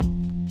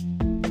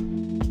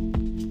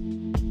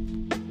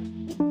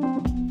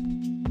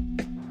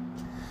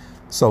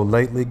So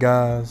lately,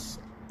 guys,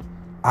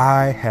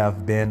 I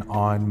have been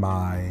on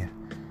my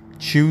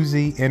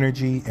choosy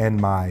energy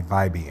and my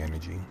vibey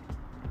energy.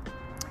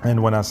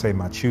 And when I say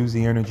my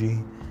choosy energy,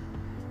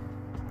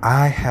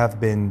 I have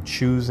been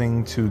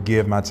choosing to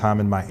give my time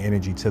and my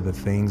energy to the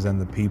things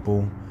and the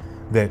people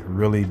that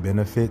really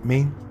benefit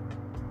me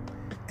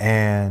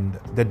and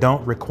that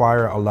don't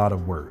require a lot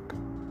of work.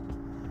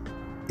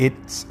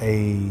 It's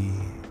a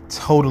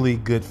totally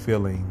good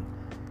feeling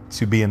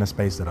to be in the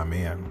space that I'm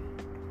in.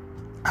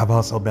 I've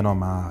also been on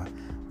my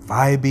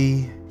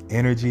vibey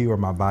energy or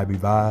my vibey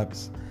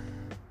vibes.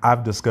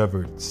 I've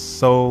discovered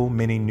so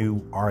many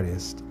new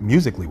artists,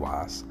 musically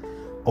wise,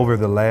 over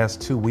the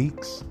last 2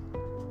 weeks.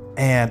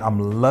 And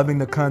I'm loving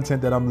the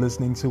content that I'm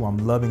listening to.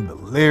 I'm loving the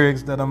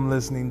lyrics that I'm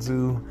listening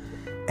to.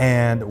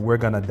 And we're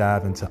going to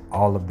dive into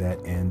all of that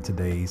in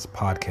today's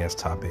podcast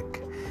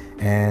topic.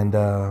 And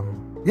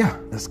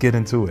let's get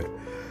into it.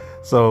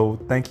 So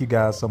thank you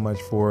guys so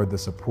much for the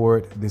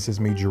support. This is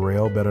me,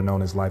 Jarrell, better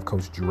known as Life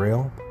Coach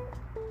Jarrell.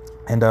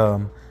 And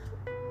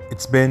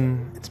it's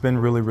been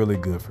really, really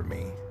good for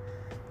me.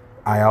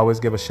 I always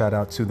give a shout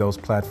out to those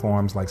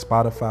platforms like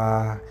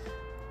Spotify,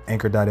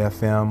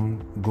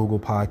 Anchor.fm, Google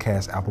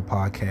Podcasts, Apple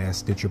Podcasts,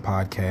 Stitcher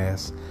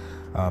Podcasts,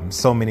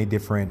 so many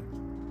different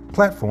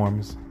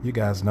platforms, you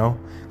guys know,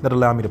 that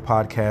allow me to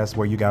podcast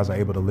where you guys are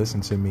able to listen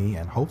to me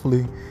and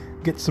hopefully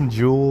get some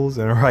jewels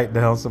and write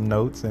down some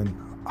notes. And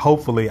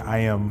hopefully I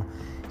am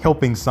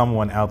helping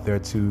someone out there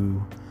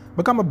to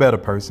become a better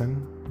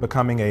person,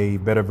 becoming a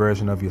better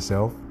version of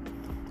yourself,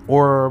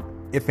 or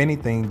if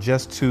anything,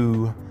 just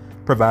to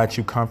provide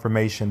you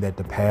confirmation that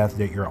the path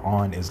that you're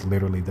on is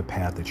literally the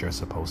path that you're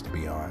supposed to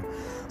be on.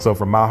 So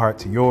from my heart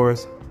to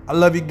yours, I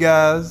love you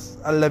guys.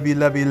 I love you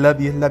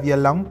a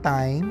long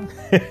time.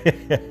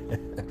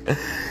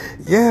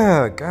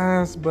 Yeah,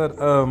 guys. But,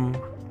 I've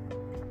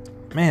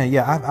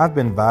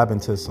been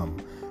vibing to some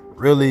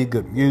really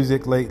good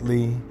music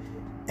lately.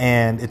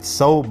 And it's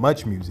so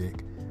much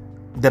music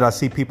that I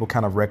see people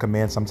kind of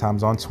recommend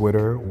sometimes on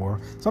Twitter,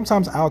 or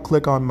sometimes I'll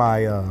click on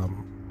my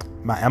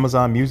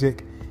Amazon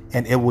Music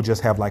and it will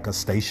just have like a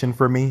station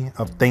for me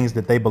of things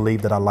that they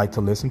believe that I like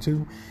to listen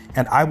to.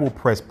 And I will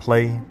press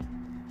play.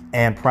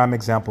 And prime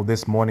example,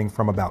 this morning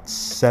from about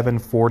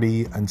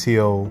 7:40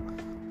 until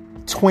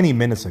 20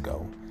 minutes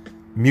ago,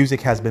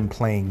 music has been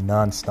playing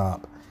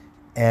nonstop.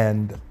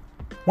 And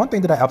one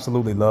thing that I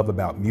absolutely love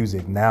about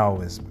music now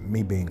is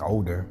me being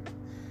older.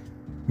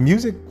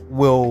 Music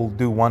will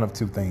do one of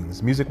two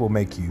things. Music will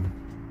make you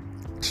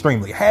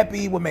extremely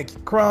happy, will make you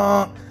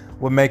crunk,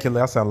 will make you,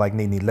 I sound like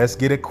Nene, let's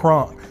get it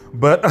crunk.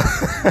 But,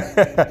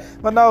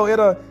 but no,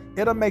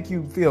 it'll make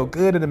you feel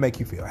good. It'll make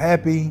you feel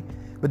happy.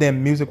 But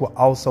then music will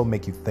also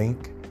make you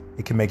think.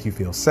 It can make you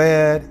feel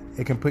sad.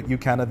 It can put you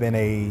kind of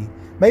in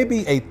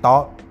maybe a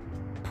thought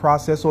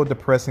process or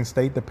depressing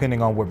state,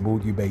 depending on what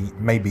mood you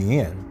may be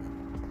in.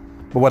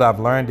 But what I've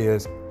learned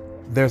is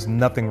there's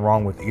nothing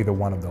wrong with either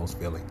one of those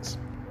feelings.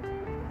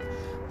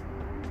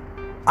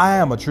 I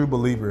am a true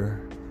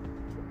believer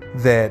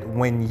that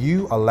when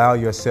you allow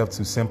yourself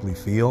to simply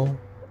feel,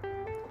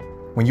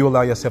 when you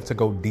allow yourself to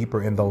go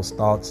deeper in those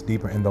thoughts,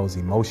 deeper in those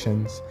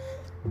emotions,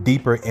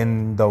 deeper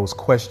in those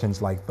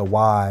questions like the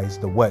whys,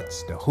 the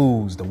whats, the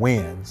whos, the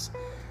whens,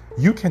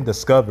 you can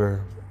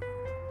discover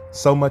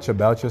so much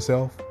about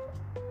yourself,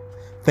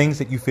 things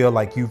that you feel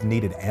like you've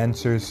needed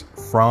answers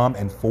from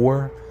and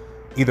for,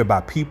 either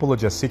by people or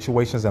just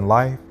situations in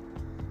life.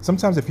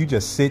 Sometimes if you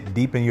just sit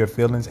deep in your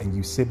feelings and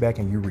you sit back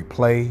and you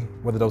replay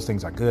whether those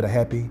things are good or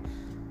happy,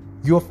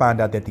 you'll find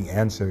out that the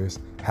answers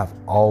have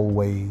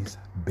always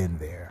been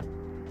there.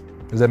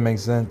 Does that make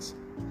sense?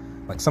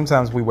 Like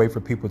sometimes we wait for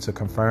people to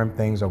confirm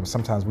things, or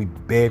sometimes we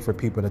beg for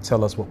people to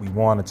tell us what we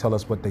want, or tell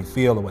us what they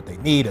feel or what they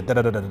need, or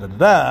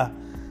da-da-da-da-da-da.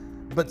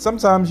 But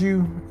sometimes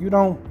you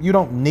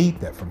don't need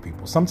that from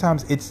people.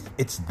 Sometimes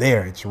it's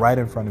there. It's right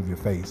in front of your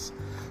face.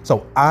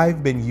 So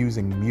I've been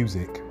using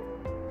music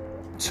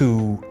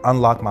to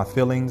unlock my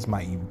feelings,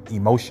 my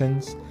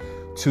emotions,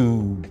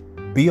 to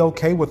be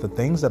okay with the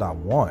things that I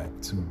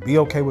want, to be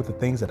okay with the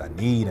things that I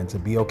need, and to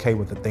be okay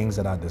with the things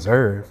that I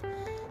deserve,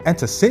 and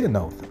to sit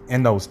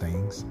in those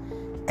things.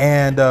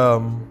 And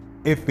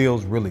it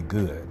feels really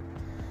good.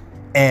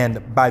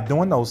 And by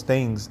doing those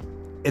things,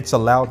 it's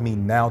allowed me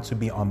now to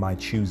be on my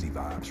choosy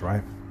vibes,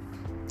 right?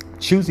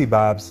 Choosy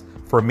vibes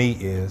for me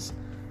is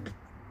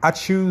I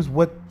choose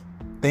what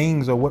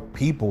things or what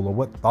people or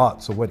what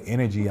thoughts or what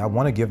energy I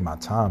want to give my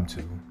time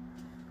to.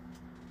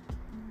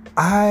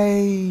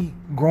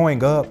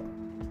 Growing up,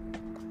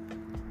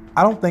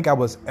 I don't think I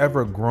was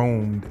ever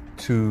groomed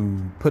to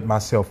put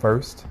myself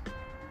first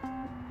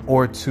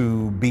or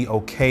to be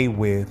okay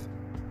with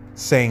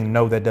saying,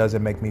 no, that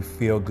doesn't make me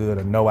feel good,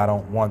 or no, I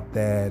don't want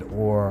that,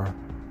 or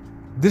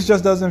this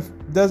just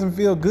doesn't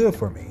feel good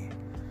for me.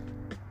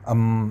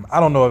 I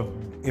don't know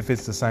if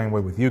it's the same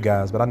way with you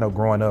guys, but I know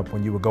growing up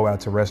when you would go out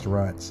to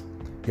restaurants,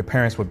 your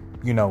parents would,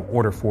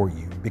 order for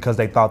you because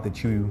they thought that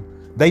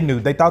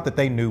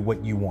they knew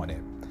what you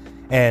wanted.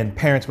 And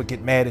parents would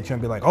get mad at you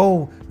and be like,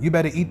 oh, you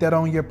better eat that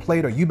on your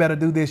plate, or you better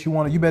do this.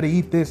 You better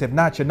eat this. If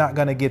not, you're not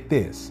going to get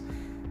this.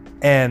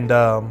 And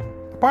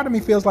part of me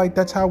feels like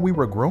that's how we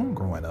were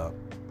growing up,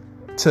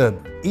 to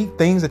eat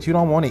things that you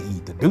don't want to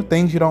eat, to do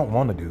things you don't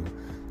want to do,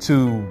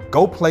 to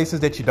go places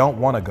that you don't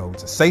want to go,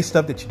 to say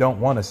stuff that you don't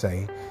want to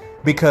say,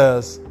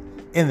 because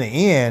in the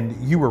end,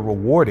 you were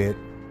rewarded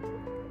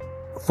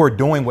for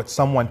doing what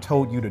someone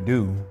told you to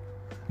do,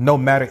 no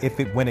matter if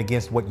it went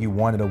against what you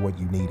wanted or what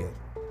you needed.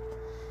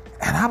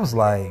 And I was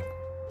like,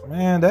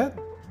 man,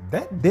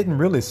 that didn't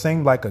really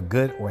seem like a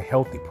good or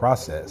healthy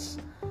process.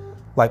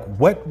 Like,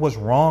 what was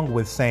wrong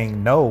with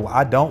saying, no,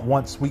 I don't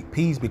want sweet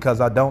peas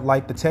because I don't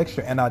like the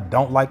texture and I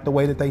don't like the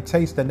way that they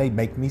taste and they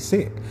make me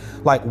sick.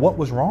 Like, what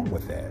was wrong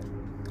with that?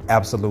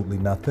 Absolutely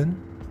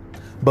nothing.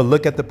 But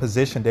look at the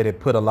position that it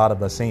put a lot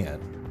of us in.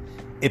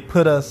 It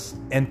put us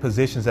in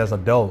positions as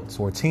adults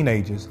or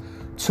teenagers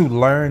to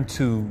learn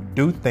to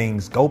do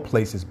things, go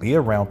places, be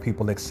around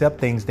people, accept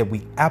things that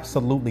we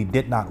absolutely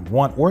did not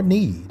want or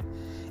need,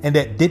 and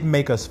that didn't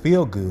make us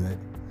feel good.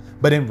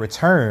 But in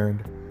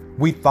return,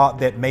 we thought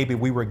that maybe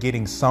we were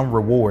getting some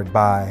reward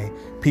by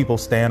people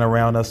staying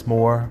around us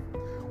more,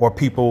 or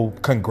people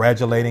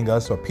congratulating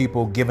us, or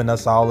people giving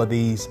us all of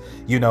these,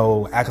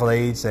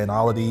 accolades and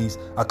all of these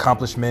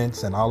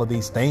accomplishments and all of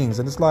these things.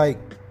 And it's like,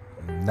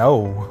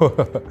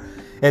 no.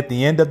 At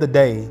the end of the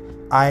day,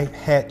 I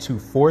had to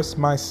force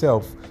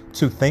myself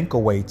to think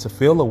away, to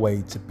feel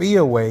away, to be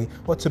away,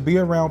 or to be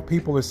around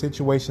people or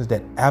situations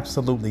that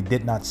absolutely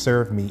did not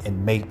serve me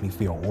and made me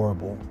feel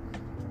horrible.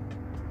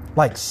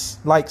 Like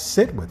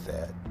sit with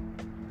that.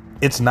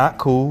 It's not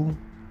cool.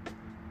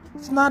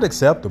 It's not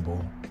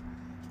acceptable.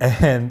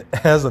 And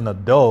as an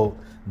adult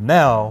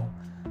now,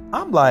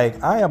 I'm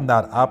like, I am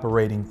not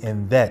operating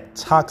in that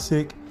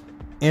toxic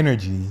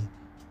energy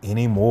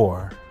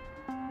anymore.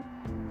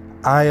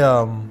 I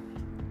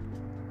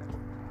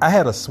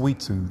had a sweet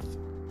tooth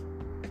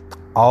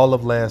all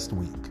of last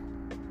week,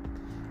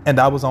 and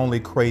I was only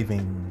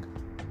craving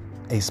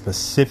a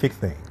specific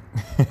thing.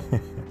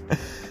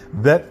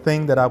 That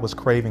thing that I was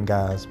craving,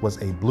 guys,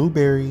 was a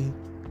blueberry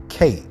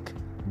cake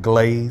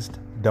glazed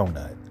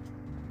donut.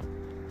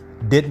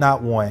 Did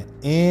not want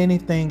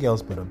anything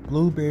else but a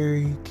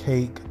blueberry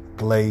cake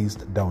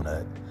glazed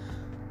donut.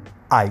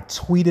 I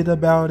tweeted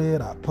about it.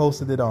 I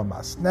posted it on my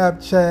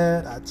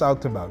Snapchat. I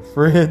talked to my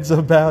friends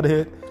about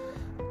it.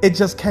 It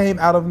just came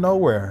out of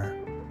nowhere.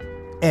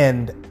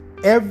 And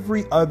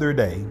every other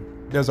day,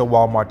 there's a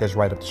Walmart that's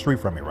right up the street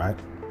from me, right?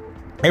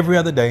 Every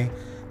other day,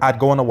 I'd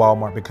go into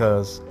Walmart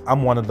because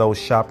I'm one of those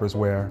shoppers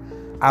where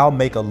I'll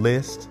make a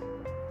list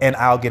and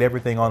I'll get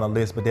everything on a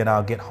list, but then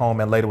I'll get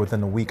home and later within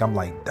the week, I'm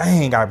like,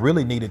 dang, I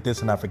really needed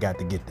this and I forgot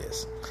to get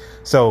this.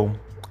 So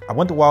I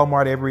went to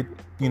Walmart every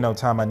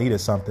time I needed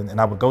something, and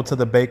I would go to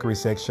the bakery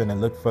section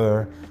and look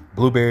for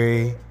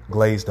blueberry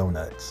glazed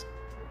donuts,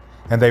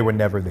 and they were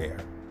never there.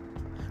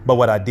 But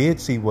what I did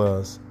see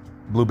was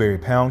blueberry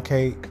pound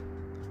cake,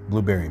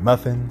 blueberry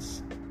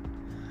muffins,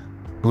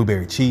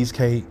 blueberry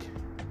cheesecake.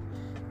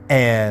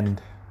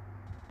 And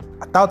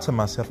I thought to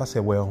myself, I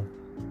said, well,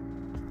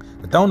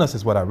 the donuts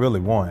is what I really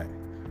want,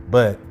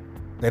 but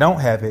they don't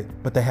have it,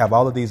 but they have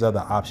all of these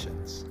other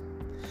options.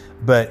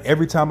 But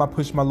every time I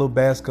push my little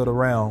basket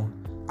around,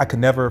 I could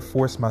never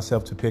force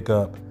myself to pick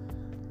up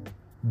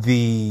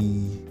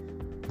the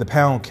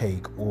pound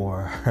cake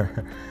or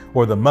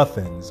or the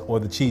muffins or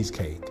the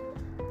cheesecake,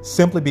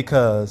 simply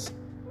because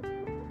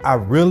I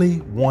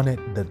really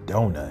wanted the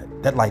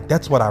donut.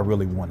 That's what I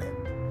really wanted.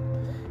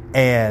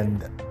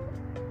 And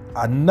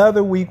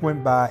another week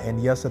went by,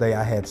 and yesterday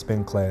I had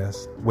spin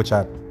class, which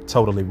I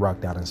totally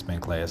rocked out in spin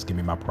class. Give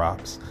me my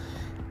props.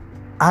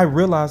 I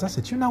realized, I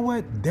said, you know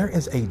what? There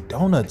is a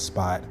donut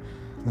spot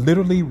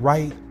literally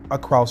right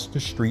across the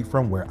street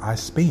from where I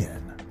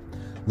spin.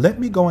 Let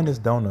me go in this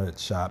donut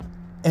shop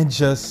and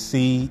just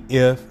see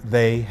if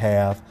they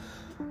have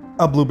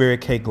a blueberry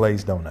cake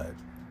glazed donut.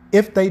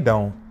 If they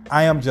don't,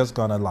 I am just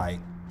gonna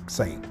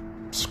say,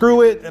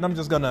 screw it, and I'm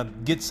just gonna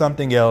get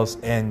something else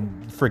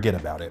and forget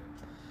about it.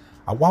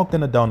 I walked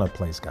in a donut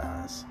place,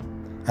 guys,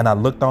 and I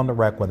looked on the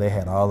rack where they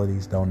had all of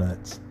these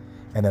donuts,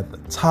 and at the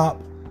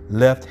top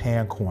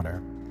left-hand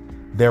corner,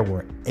 there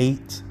were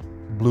 8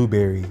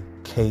 blueberry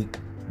cake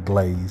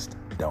glazed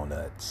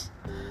donuts.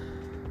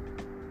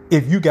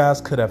 If you guys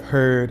could have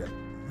heard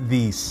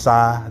the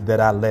sigh that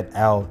I let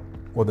out,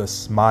 or the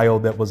smile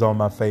that was on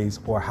my face,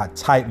 or how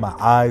tight my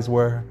eyes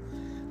were,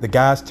 the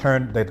guy at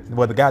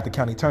the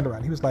counter turned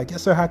around. He was like,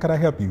 yes, sir, how could I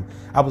help you?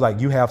 I was like,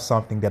 you have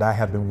something that I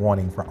have been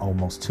wanting for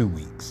almost 2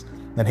 weeks.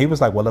 And he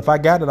was like, well, if I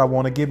got it, I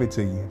want to give it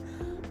to you.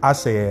 I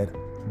said,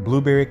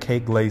 blueberry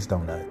cake glazed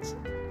donuts.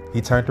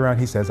 He turned around.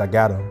 He says, I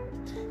got them.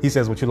 He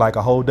says, would you like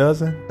a whole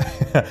dozen?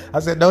 I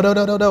said, no.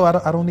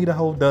 I don't need a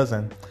whole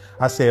dozen.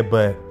 I said,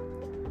 but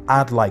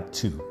I'd like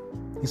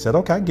 2. He said,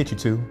 okay, I can get you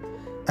 2.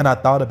 And I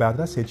thought about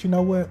it. I said, you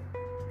know what?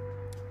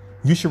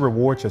 You should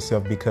reward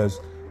yourself because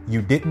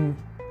you didn't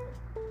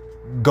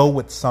go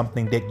with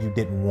something that you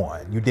didn't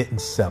want. You didn't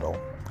settle.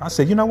 I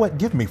said, you know what?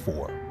 Give me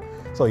 4.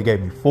 So he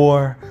gave me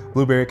 4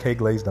 blueberry cake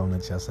glazed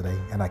donuts yesterday.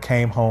 And I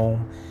came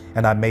home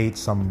and I made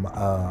some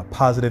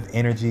positive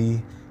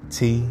energy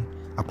tea.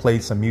 I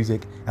played some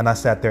music and I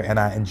sat there and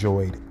I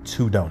enjoyed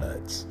 2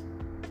 donuts.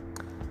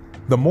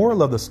 The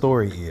moral of the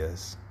story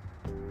is,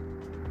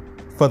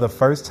 for the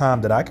first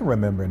time that I can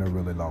remember in a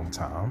really long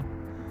time,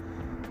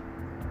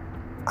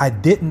 I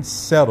didn't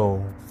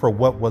settle for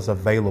what was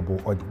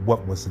available or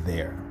what was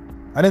there.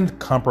 I didn't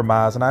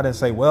compromise and I didn't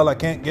say, well, I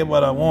can't get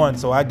what I want,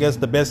 so I guess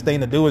the best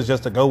thing to do is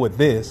just to go with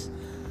this.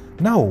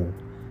 No,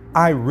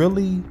 I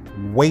really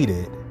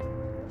waited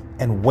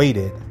and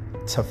waited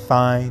to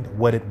find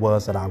what it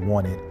was that I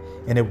wanted.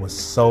 And it was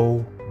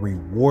so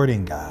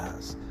rewarding,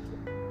 guys,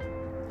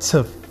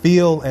 to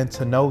feel and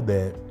to know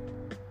that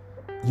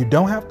you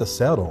don't have to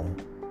settle.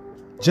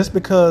 Just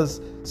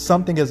because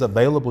something is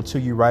available to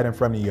you right in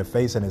front of your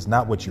face and it's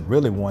not what you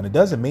really want, it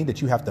doesn't mean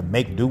that you have to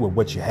make do with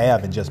what you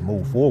have and just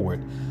move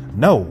forward.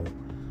 No.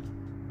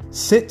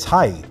 Sit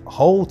tight,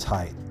 hold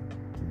tight,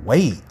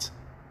 wait,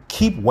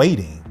 keep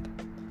waiting,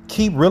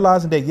 keep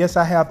realizing that, yes,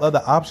 I have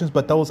other options,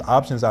 but those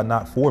options are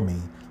not for me.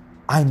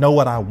 I know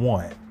what I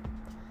want.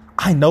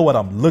 I know what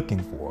I'm looking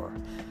for.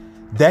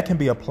 That can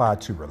be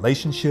applied to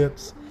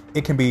relationships.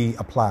 It can be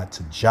applied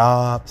to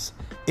jobs.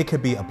 It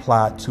could be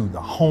applied to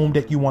the home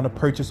that you want to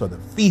purchase or the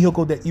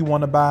vehicle that you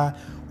want to buy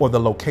or the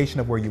location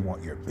of where you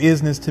want your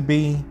business to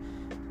be.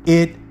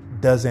 It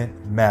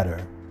doesn't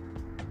matter.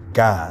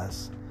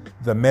 Guys,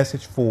 the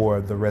message for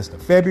the rest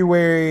of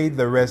February,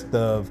 the rest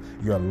of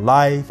your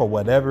life or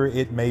whatever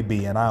it may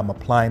be, and I'm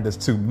applying this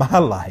to my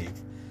life,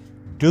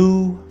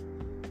 do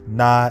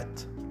not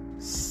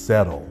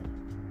settle.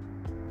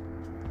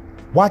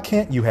 Why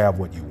can't you have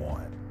what you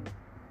want?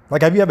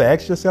 Like, have you ever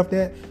asked yourself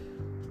that?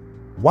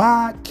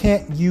 Why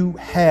can't you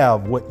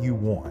have what you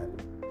want?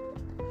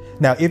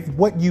 Now, if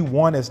what you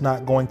want is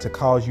not going to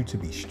cause you to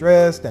be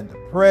stressed and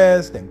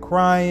depressed and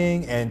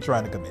crying and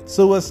trying to commit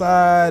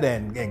suicide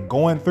and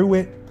going through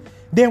it,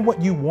 then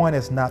what you want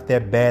is not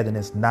that bad and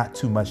it's not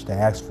too much to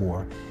ask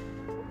for.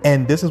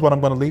 And this is what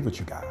I'm going to leave with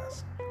you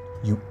guys.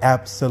 You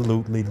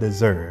absolutely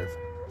deserve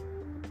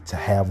to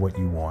have what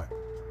you want.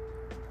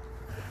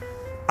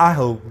 I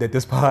hope that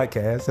this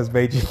podcast has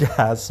made you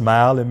guys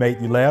smile and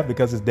made you laugh,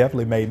 because it's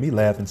definitely made me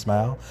laugh and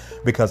smile,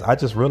 because I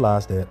just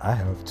realized that I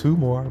have 2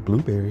 more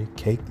blueberry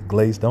cake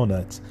glazed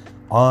donuts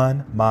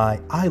on my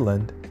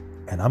island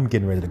and I'm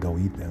getting ready to go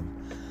eat them.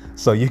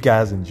 So you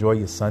guys enjoy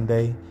your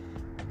Sunday.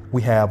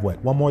 We have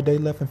one more day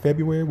left in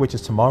February, which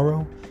is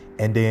tomorrow.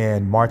 And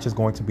then March is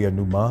going to be a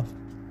new month.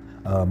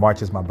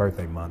 March is my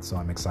birthday month, so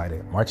I'm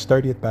excited. March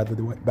 30th,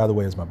 by the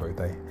way, is my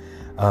birthday.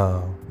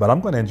 But I'm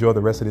going to enjoy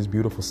the rest of this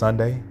beautiful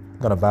Sunday.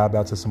 I'm going to vibe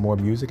out to some more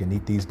music and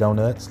eat these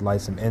donuts, light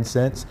some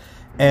incense.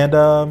 And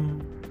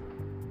I'm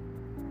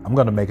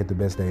going to make it the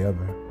best day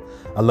ever.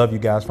 I love you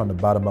guys from the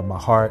bottom of my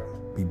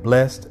heart. Be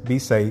blessed, be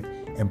safe,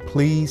 and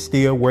please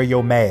still wear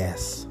your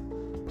mask.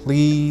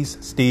 Please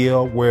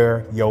still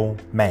wear your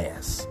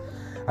mask.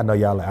 I know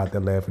y'all are out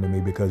there laughing at me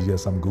because,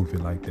 yes, I'm goofy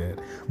like that.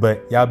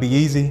 But y'all be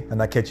easy,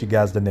 and I'll catch you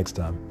guys the next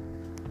time.